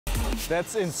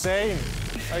That's insane.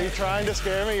 Are you trying to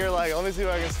scare me? You're like, let me see if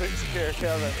I can scare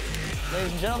Kevin.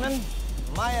 Ladies and gentlemen,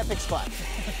 my epic spot.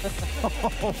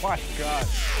 Oh my God.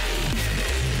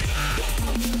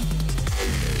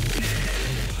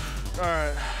 All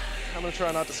right, I'm gonna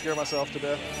try not to scare myself to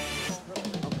death.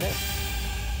 Okay,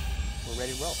 we're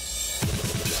ready to roll.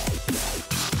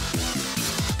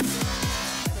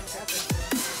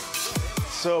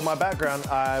 So my background,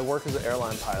 I work as an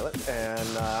airline pilot,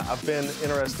 and I've been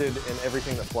interested in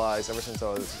everything that flies ever since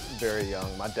I was very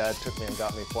young. My dad took me and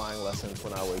got me flying lessons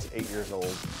when I was 8 years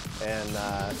old, and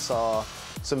saw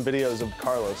some videos of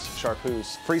Carlos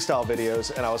Charpus freestyle videos,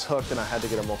 and I was hooked, and I had to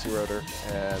get a multi-rotor,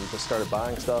 and just started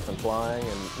buying stuff and flying,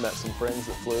 and met some friends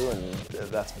that flew, and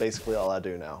that's basically all I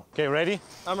do now. Okay, ready?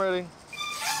 I'm ready.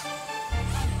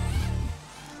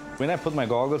 When I put my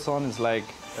goggles on, it's like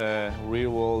real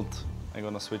world. I'm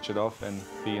gonna switch it off and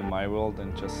be in my world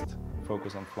and just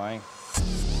focus on flying.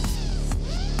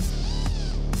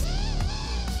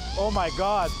 Oh my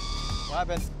God. What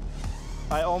happened?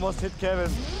 I almost hit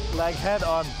Kevin, like head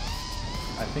on.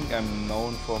 I think I'm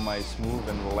known for my smooth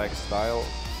and relaxed style.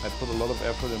 I put a lot of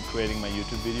effort in creating my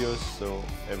YouTube videos, so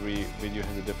every video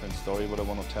has a different story what I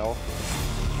want to tell.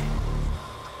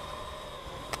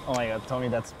 Oh my God, Tommy,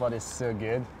 that spot is so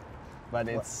good, but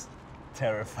it's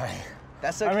terrifying.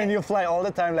 That's okay. I mean, you fly all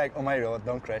the time like, oh my God,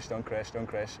 don't crash, don't crash, don't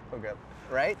crash. Oh God.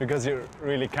 Right? Because you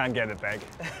really can't get it back.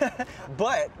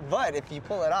 But if you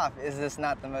pull it off, is this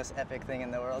not the most epic thing in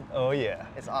the world? Oh yeah.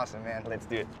 It's awesome, man. Let's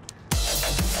do it.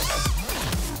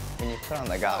 When you put on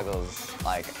the goggles,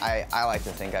 like I like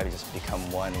to think I've just become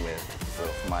one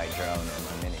with my drone and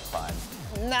my mini quad.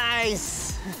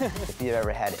 Nice! If you've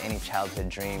ever had any childhood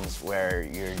dreams where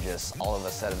you're just all of a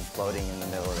sudden floating in the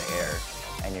middle of the air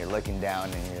and you're looking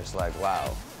down and you're just like,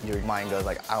 wow, your mind goes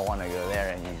like, I want to go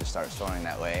there, and you just start soaring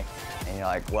that way. And you're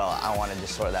like, well, I want to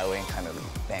just soar that way and kind of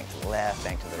bank to the left,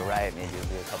 bank to the right, maybe you'll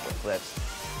do a couple of flips.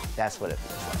 That's what it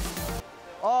feels like.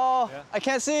 Oh, Yeah. I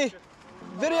can't see.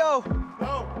 Video.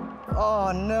 No.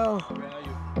 Oh no. Where are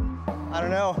you? I don't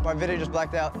know. My video just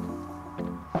blacked out.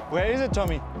 Where is it,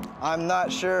 Tommy? I'm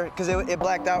not sure, because it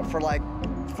blacked out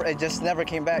it just never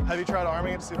came back. Have you tried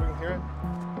arming it to see if we can hear it?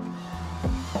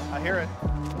 I hear it.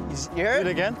 You hear Do it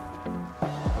it? again?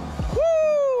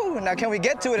 Woo! Now can we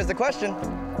get to it is the question.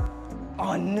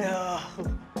 Oh no.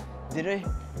 Did it?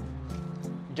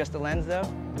 Just the lens though?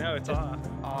 No, it's off.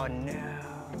 Oh no.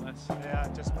 Yeah,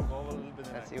 just move over a little bit.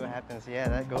 Let's see what happens. Yeah,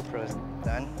 that GoPro's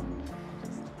done.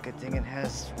 Good thing it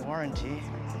has warranty.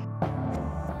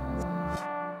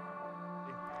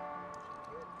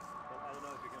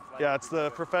 Yeah, it's the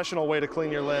professional way to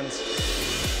clean your lens.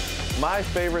 My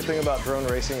favorite thing about drone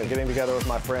racing is getting together with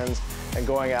my friends and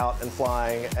going out and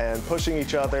flying and pushing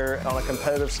each other on a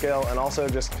competitive scale, and also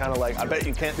just kind of like, I bet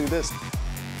you can't do this.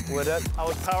 What up? I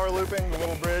was power looping the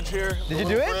little bridge here. Did you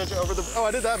do it? Oh,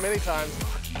 I did that many times.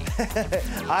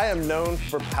 I am known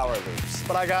for power loops.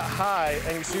 But I got high,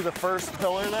 and you see the first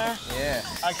pillar there? Yeah.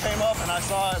 I came up and I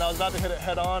saw it, and I was about to hit it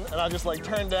head on, and I just like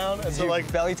turned down, and so you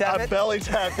like belly tap I it? belly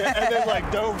tapped it, and then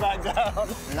like dove back down.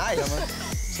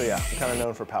 Nice. So yeah, I'm kind of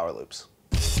known for power loops.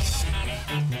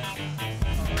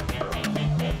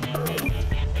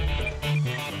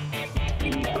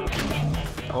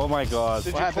 Oh my God.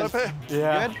 Did What you happened? clip it?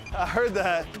 Yeah. Good? I heard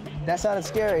that. That sounded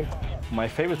scary. My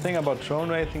favorite thing about drone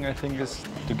racing, I think, is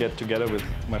to get together with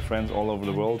my friends all over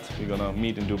the world. We're gonna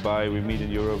meet in Dubai, we meet in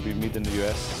Europe, we meet in the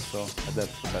US, so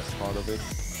that's the best part of it.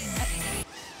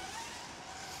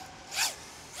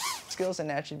 Skills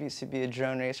and attributes to be a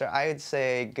drone racer, I would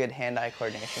say good hand-eye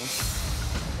coordination.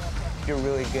 If you're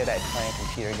really good at playing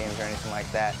computer games or anything like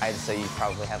that, I'd say you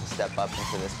probably have to step up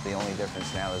into this. The only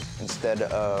difference now is instead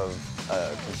of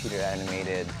a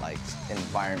computer-animated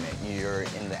environment, you're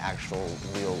in the actual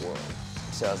real world.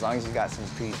 So as long as you've got some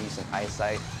pretty decent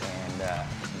eyesight and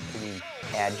some pretty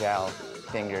agile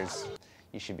fingers,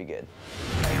 you should be good.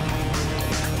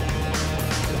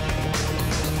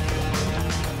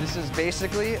 This is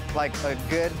basically like a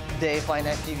good day flying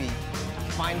FPV. You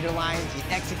find your lines, you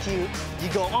execute, you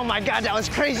go, oh my God, that was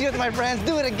crazy with my friends,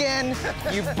 do it again.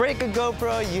 You break a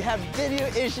GoPro, you have video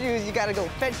issues, you gotta go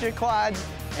fetch your quads,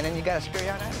 and then you gotta scurry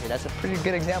on out of here. That's a pretty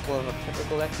good example of a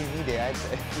typical FPV day, I'd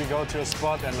say. We go to a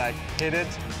spot and like hit it,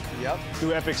 Yep.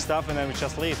 do epic stuff, and then we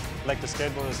just leave, like the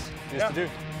skateboarders used to do.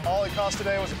 All it cost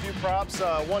today was a few props,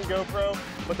 one GoPro,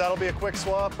 but that'll be a quick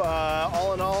swap.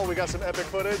 All in all, we got some epic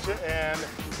footage and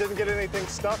didn't get anything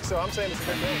stuck, so I'm saying it's a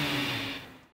good day.